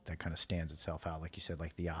that kind of stands itself out, like you said,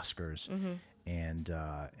 like the Oscars, and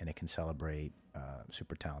it can celebrate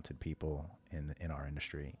super talented people in our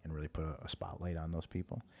industry and really put a spotlight on those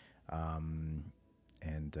people. But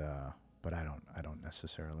I don't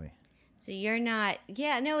necessarily. So you're not.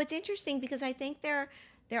 Yeah, no, it's interesting because I think there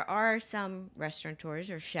are some restaurateurs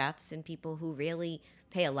or chefs and people who really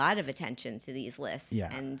pay a lot of attention to these lists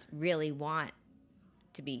and really want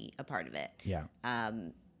to be a part of it. Yeah.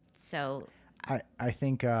 So I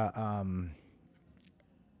think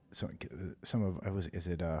so some of who's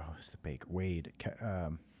the bake Wade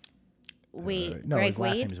Wade no Greg his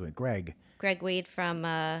last Wade? name is Wade. Greg Wade from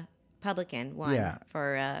Publican won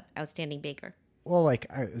for outstanding baker. Well, like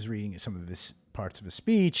I was reading some of his parts of his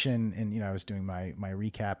speech and I was doing my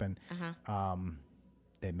recap and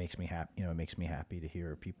it makes me happy. It makes me happy to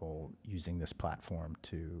hear people using this platform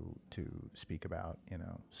to speak about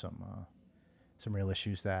some real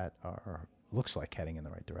issues that looks like heading in the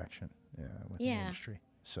right direction. within the industry.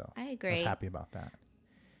 So I agree. I was happy about that.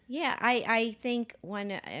 Yeah, I think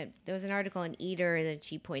there was an article in Eater that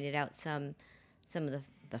she pointed out some of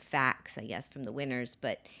the facts, I guess, from the winners,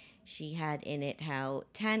 but she had in it how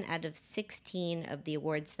 10 out of 16 of the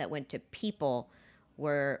awards that went to people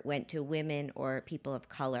went to women or people of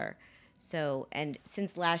color. So, and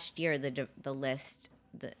since last year, the list,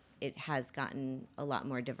 it has gotten a lot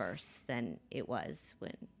more diverse than it was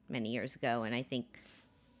many years ago, and I think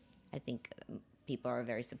people are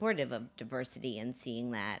very supportive of diversity and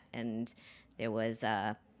seeing that. And there was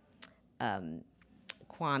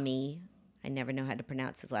Kwame, I never know how to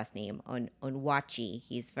pronounce his last name, Onwachi.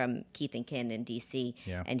 He's from Keith and Kin in DC,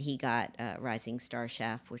 and he got Rising Star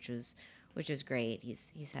Chef, which was great.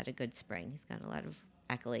 He's had a good spring. He's got a lot of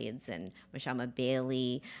accolades. And Mashama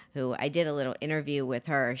Bailey, who I did a little interview with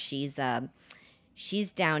her. She's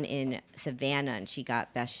down in Savannah, and she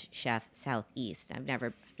got Best Chef Southeast. I've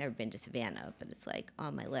never been to Savannah, but it's like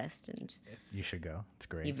on my list. And you should go. It's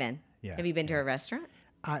great. You've been? Yeah. Have you been to a restaurant?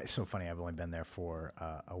 It's so funny. I've only been there for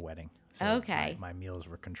a wedding. So okay. My meals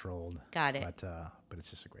were controlled. Got it. But it's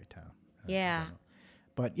just a great town. Yeah.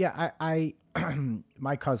 But yeah, I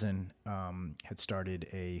my cousin had started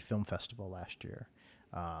a film festival last year.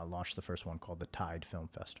 Launched the first one called the Tide Film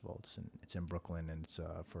Festival. It's in Brooklyn, and it's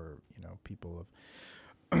for people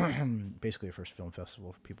of basically a first film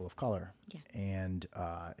festival for people of color. Yeah. And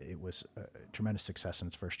it was a tremendous success in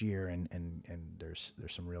its first year, and there's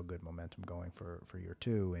some real good momentum going for year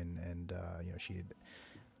two. And she had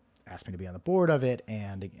asked me to be on the board of it,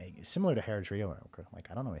 and similar to Heritage Radio, like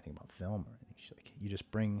I don't know anything about film or anything. She's like, you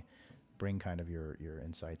just bring kind of your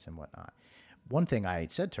insights and whatnot. One thing I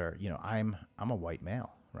said to her, I'm a white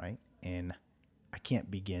male, right? And I can't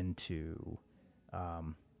begin to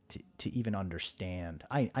even understand.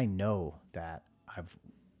 I know that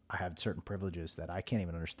I have certain privileges that I can't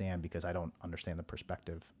even understand because I don't understand the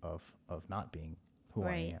perspective of not being who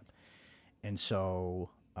I am. And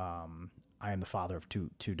so I am the father of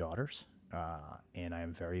two daughters, and I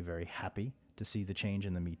am very, very happy to see the change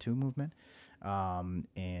in the Me Too movement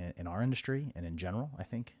in our industry and in general, I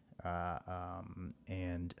think.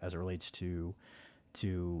 And as it relates to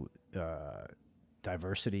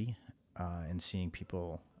diversity and seeing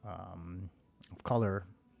people of color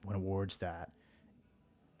win awards that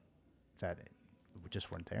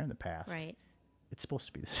just weren't there in the past. Right. It's supposed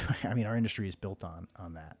to be this way. I mean, our industry is built on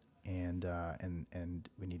that, and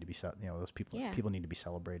we need to be those people. Yeah. People need to be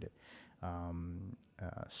celebrated.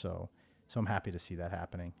 So I'm happy to see that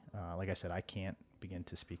happening. Like I said, I can't begin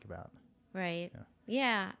to speak about. Right.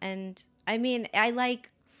 Yeah. And I mean, I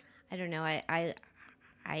don't know. I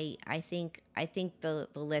think the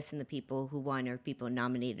list and the people who won or people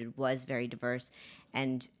nominated was very diverse,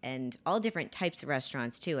 and all different types of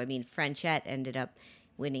restaurants too. I mean, Frenchette ended up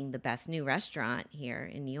winning the best new restaurant here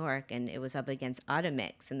in New York, and it was up against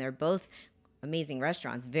Automix, and they're both amazing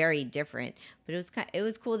restaurants, very different. But it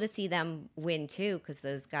was cool to see them win too, because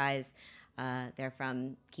those guys. They're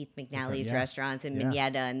from Keith McNally's restaurants in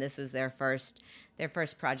Minetta, and this was their first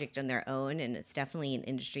project on their own, and it's definitely an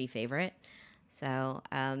industry favorite. So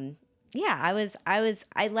I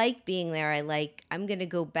like being there. I'm gonna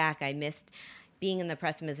go back. I missed being in the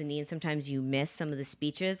press mezzanine. Sometimes you miss some of the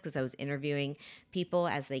speeches because I was interviewing people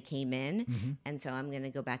as they came in, and so I'm gonna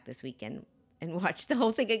go back this weekend and watch the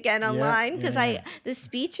whole thing again online because the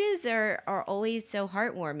speeches are always so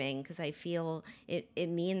heartwarming because I feel it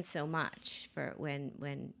means so much for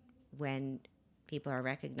when people are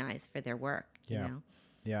recognized for their work. Yeah. You know?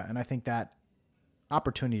 Yeah, and I think that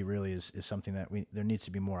opportunity really is something that there needs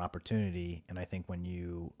to be more opportunity. And I think when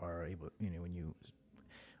you are able,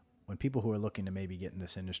 when people who are looking to maybe get in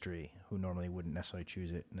this industry who normally wouldn't necessarily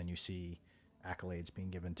choose it, and then you see accolades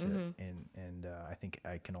being given to it, and I think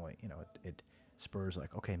I can only it spurs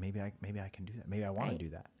like, okay, maybe I can do that, maybe I want to do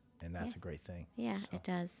that, and that's a great thing. It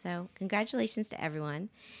does. So congratulations to everyone,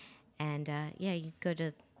 and you go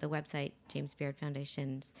to the website, James Beard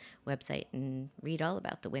Foundation's website, and read all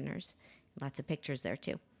about the winners. Lots of pictures there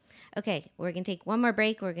too. Okay, we're gonna take one more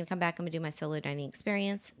break. We're gonna come back. I'm gonna do my solo dining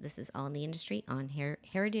experience. This is All in the Industry on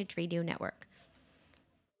Heritage Radio Network.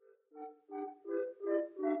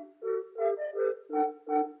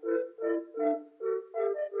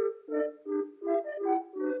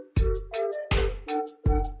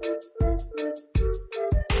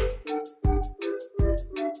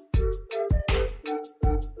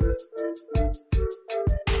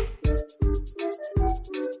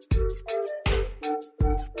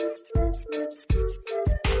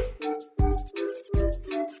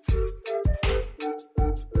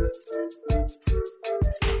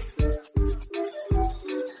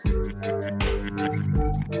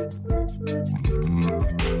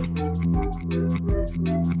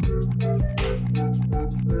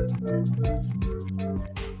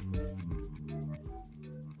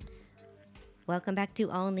 Welcome back to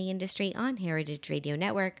All in the Industry on Heritage Radio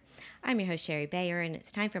Network. I'm your host, Sherry Bayer, and it's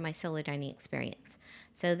time for my solo dining experience.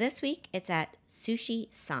 So this week, it's at Sushi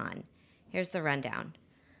San. Here's the rundown.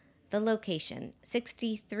 The location,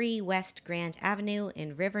 63 West Grand Avenue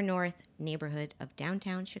in River North neighborhood of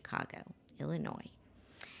downtown Chicago, Illinois.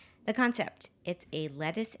 The concept, it's a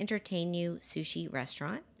lettuce entertain you sushi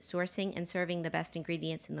restaurant, sourcing and serving the best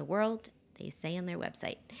ingredients in the world, they say on their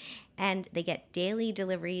website. And they get daily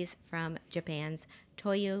deliveries from Japan's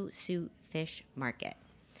Toyosu Fish Market.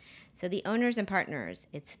 So the owners and partners,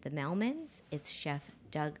 it's the Melmans, it's Chef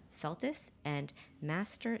Doug Saltis, and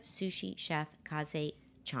Master Sushi Chef Kaze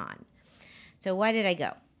Chan. So why did I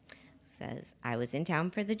go? Says, I was in town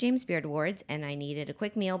for the James Beard Awards and I needed a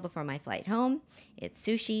quick meal before my flight home. It's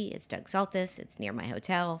sushi, it's Doug Saltis, it's near my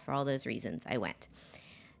hotel. For all those reasons, I went.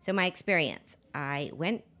 So my experience, I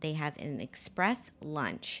went, they have an express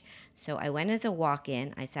lunch. So I went as a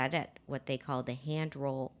walk-in. I sat at what they call the hand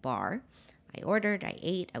roll bar. I ordered, I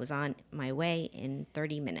ate, I was on my way in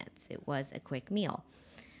 30 minutes. It was a quick meal.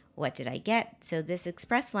 What did I get? So this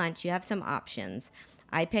express lunch, you have some options.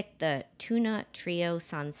 I picked the tuna trio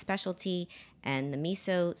san specialty and the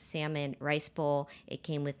miso salmon rice bowl. It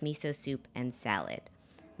came with miso soup and salad.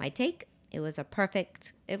 My take, it was a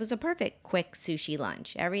perfect quick sushi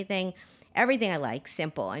lunch. Everything I like,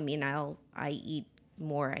 simple. I mean, I eat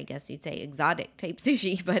more, I guess you'd say, exotic type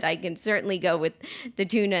sushi, but I can certainly go with the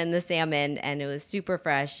tuna and the salmon, and it was super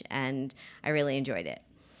fresh and I really enjoyed it.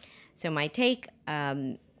 So my take,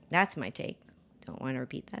 that's my take. Don't want to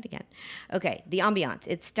repeat that again. Okay, the ambiance.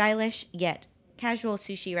 It's stylish yet casual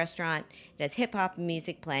sushi restaurant. It has hip-hop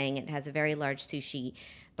music playing. It has a very large sushi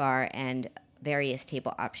bar and various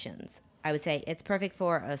table options. I would say it's perfect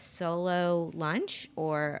for a solo lunch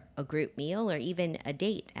or a group meal or even a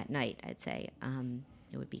date at night, I'd say.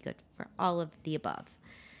 It would be good for all of the above.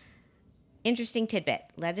 Interesting tidbit.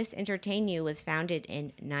 Lettuce Entertain You was founded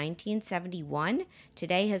in 1971.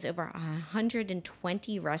 Today has over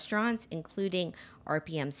 120 restaurants, including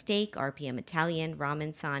RPM Steak, RPM Italian,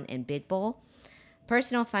 Ramen San, and Big Bowl.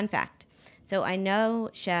 Personal fun fact. So I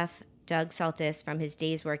know Chef Doug Saltis from his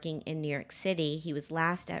days working in New York City. He was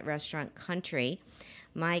last at Restaurant Country.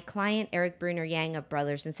 My client, Eric Bruner Yang of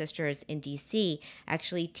Brothers and Sisters in D.C.,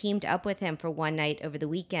 actually teamed up with him for one night over the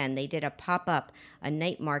weekend. They did a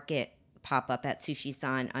night market pop-up at Sushi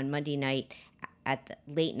San on Monday night at the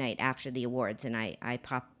late night after the awards, and I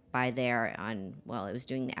popped by there I was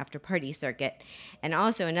doing the after party circuit. And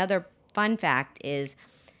also another fun fact is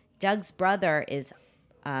Doug's brother is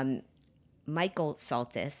Michael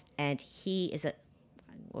Saltis, and he is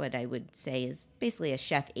what I would say is basically a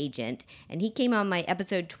chef agent, and he came on my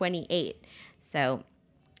episode 28, so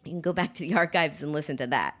you can go back to the archives and listen to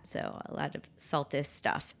that. So a lot of Saltis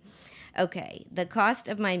stuff. Okay, the cost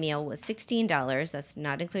of my meal was $16. That's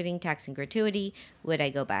not including tax and gratuity. Would I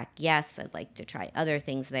go back? Yes, I'd like to try other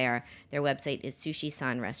things there. Their website is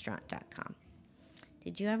sushisanrestaurant.com.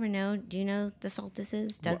 Do you know the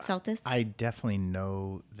Saltises, Doug Saltis? I definitely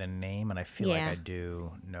know the name, and I feel like I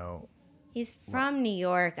do know. He's from New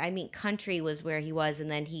York. I mean, Country was where he was, and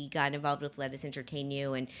then he got involved with Lettuce Entertain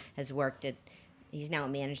You and has worked at... He's now a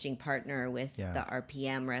managing partner with the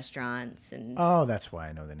RPM restaurants. And oh, that's why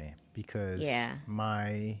I know the name. Because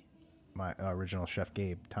my original chef,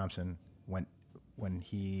 Gabe Thompson, when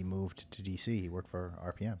he moved to D.C., he worked for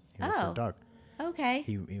RPM. He worked for Doug. Okay.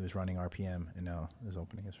 He was running RPM, and now is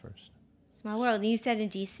opening his first. Small world. And you said in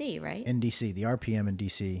D.C., right? In D.C. The RPM in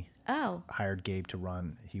D.C. Oh. hired Gabe to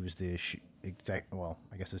run. He was the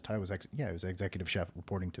I guess his title was he was executive chef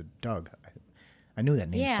reporting to Doug. I knew that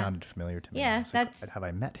name sounded familiar to me. Yeah, have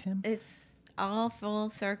I met him? It's all full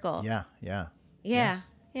circle. Yeah.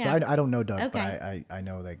 So I don't know Doug, but I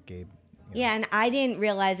know that Gabe. Yeah, and I didn't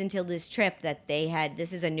realize until this trip that they had,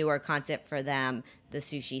 this is a newer concept for them, the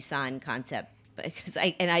Sushi San concept, because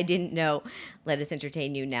I didn't know Lettuce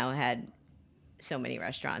Entertain You now had so many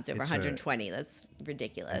restaurants, over 120. That's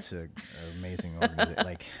ridiculous. It's an amazing organization.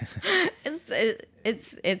 Like,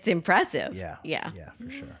 it's impressive. Yeah, for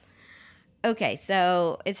sure. Okay,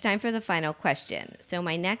 so it's time for the final question. So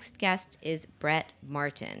my next guest is Brett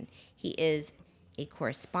Martin. He is a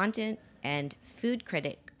correspondent and food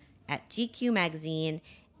critic at GQ Magazine,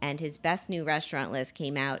 and his best new restaurant list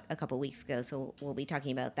came out a couple weeks ago, so we'll be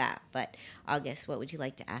talking about that. But August, what would you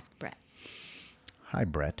like to ask Brett? Hi,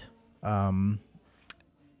 Brett.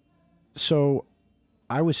 So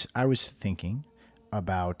I was thinking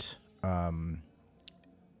about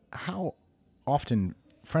how often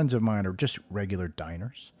friends of mine are just regular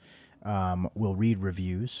diners will read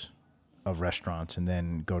reviews of restaurants and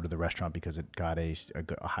then go to the restaurant because it got a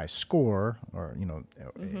high score, or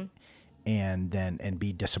and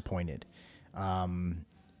be disappointed, and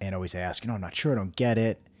always ask, I'm not sure, I don't get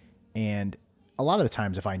it. And a lot of the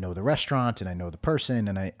times, if I know the restaurant and I know the person,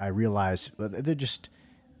 and I realize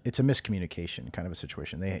it's a miscommunication kind of a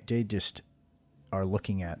situation. They just are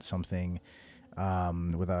looking at something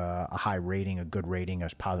with a high rating, a good rating,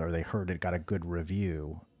 as positive, or they heard it got a good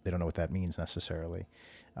review. They don't know what that means necessarily,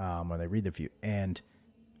 or they read the review, and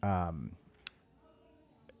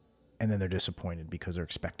then they're disappointed because they're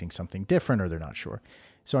expecting something different or they're not sure.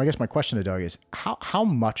 So I guess my question to Doug is how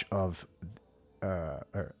much of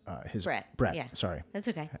his Brett, yeah, sorry, that's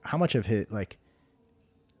okay. How much of his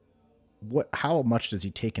how much does he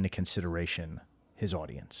take into consideration his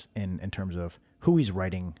audience in terms of who he's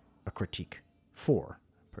writing a critique for,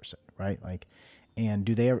 per se, right? And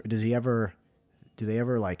do they ever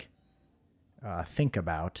think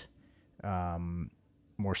about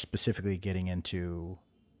more specifically getting into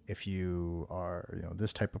if you are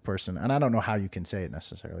this type of person, and I don't know how you can say it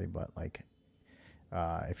necessarily, but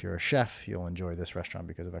if you're a chef, you'll enjoy this restaurant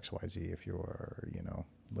because of XYZ. If you're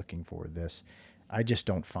looking for this, I just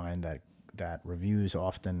don't find that reviews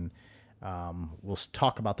often will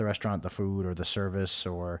talk about the restaurant, the food, or the service,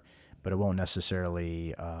 but it won't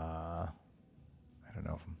necessarily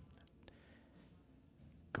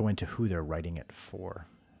go into who they're writing it for,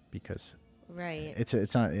 because right,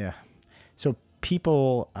 it's not, yeah. So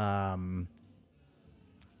people, the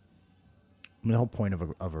whole point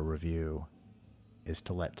of a review is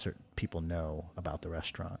to let certain people know about the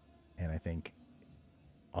restaurant, and I think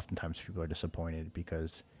oftentimes people are disappointed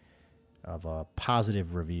because of a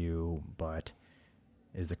positive review, but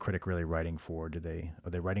is the critic really writing for? Are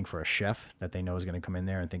they writing for a chef that they know is going to come in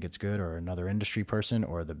there and think it's good, or another industry person,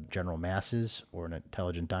 or the general masses, or an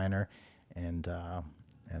intelligent diner? And I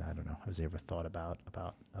don't know. Has he ever thought about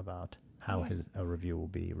how a review will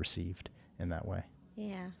be received in that way?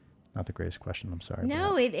 Yeah. Not the greatest question. I'm sorry.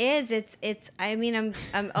 No, it is. It's. I mean,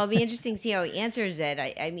 I'll be interesting to see how he answers it.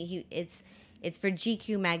 I mean, it's for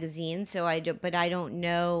GQ magazine, so I don't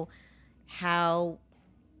know how,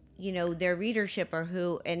 their readership or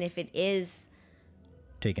who, and if it is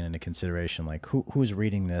taken into consideration, who's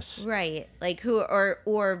reading this, right? Who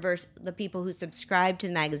or versus the people who subscribe to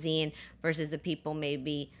the magazine versus the people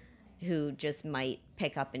maybe who just might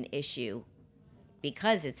pick up an issue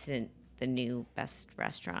because it's in the new best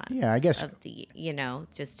restaurant. Yeah, I guess of the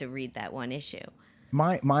just to read that one issue.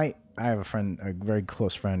 I have a friend, a very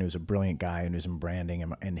close friend, who's a brilliant guy and who's in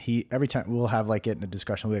branding, and he, every time we'll have it in a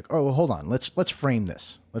discussion, we'll be like, oh, well, hold on, let's frame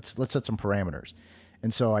this, let's set some parameters.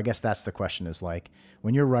 And so I guess that's the question, is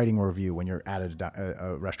when you're writing a review, when you're at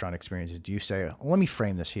a restaurant experience, do you say, well, let me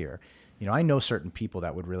frame this here? I know certain people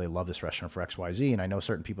that would really love this restaurant for XYZ, and I know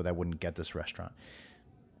certain people that wouldn't get this restaurant.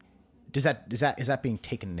 Is that being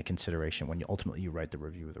taken into consideration when you ultimately write the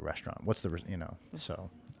review of the restaurant? What's the so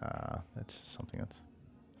that's something that's.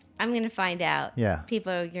 I'm going to find out. Yeah.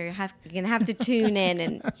 People, you're going to have to tune in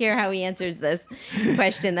and hear how he answers this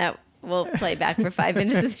question that we'll play back for 5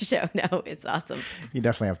 minutes of the show. No, it's awesome. You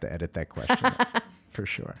definitely have to edit that question for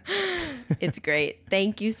sure. It's great.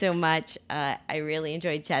 Thank you so much. I really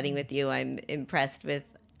enjoyed chatting with you. I'm impressed with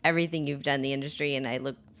everything you've done in the industry, and I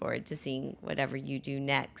look forward to seeing whatever you do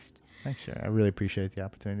next. Thanks, Sherry. I really appreciate the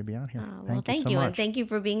opportunity to be on here. Well, thank you. And thank you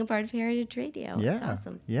for being a part of Heritage Radio. Yeah. It's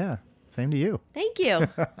awesome. Yeah. Same to you. Thank you.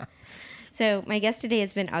 So my guest today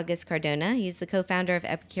has been August Cardona. He's the co-founder of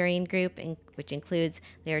Epicurean Group, which includes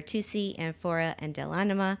L'Artusi, Amphora, and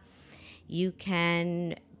Dell'Anima. You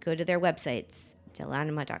can go to their websites,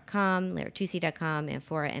 dell'anima.com, L'Artusi.com,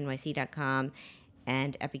 AmphoraNYC.com,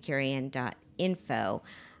 and Epicurean.info.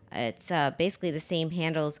 It's basically the same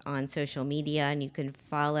handles on social media, and you can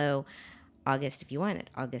follow August if you want at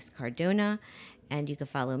August Cardona, and you can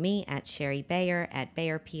follow me at Sherry Bayer, at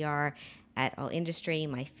Bayer PR, at All Industry.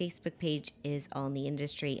 My Facebook page is All in the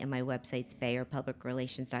Industry, and my website's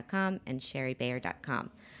BayerPublicRelations.com and SherryBayer.com.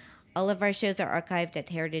 All of our shows are archived at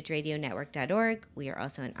heritageradionetwork.org. We are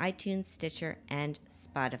also on iTunes, Stitcher, and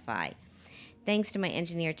Spotify. Thanks to my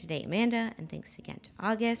engineer today, Amanda, and thanks again to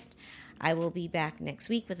August. I will be back next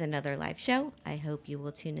week with another live show. I hope you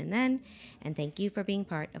will tune in then, and thank you for being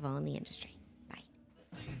part of All in the Industry. Bye.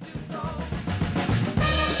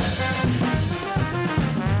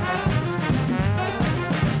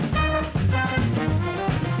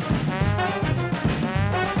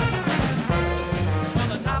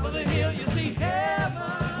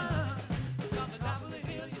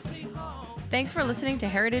 Thanks for listening to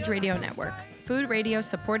Heritage Radio Network, food radio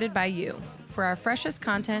supported by you. For our freshest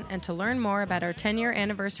content and to learn more about our 10-year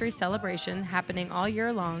anniversary celebration happening all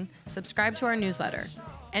year long, subscribe to our newsletter.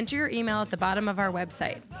 Enter your email at the bottom of our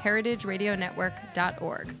website,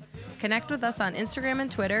 heritageradionetwork.org. Connect with us on Instagram and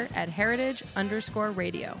Twitter at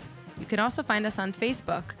heritage_radio. You can also find us on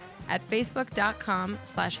Facebook at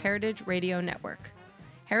facebook.com/Heritage Radio Network.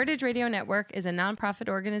 Heritage Radio Network is a nonprofit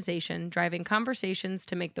organization driving conversations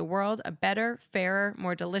to make the world a better, fairer,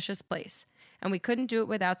 more delicious place. And we couldn't do it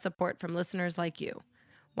without support from listeners like you.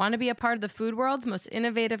 Want to be a part of the food world's most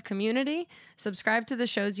innovative community? Subscribe to the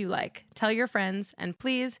shows you like, tell your friends, and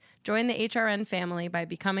please join the HRN family by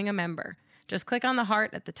becoming a member. Just click on the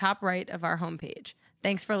heart at the top right of our homepage.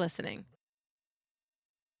 Thanks for listening.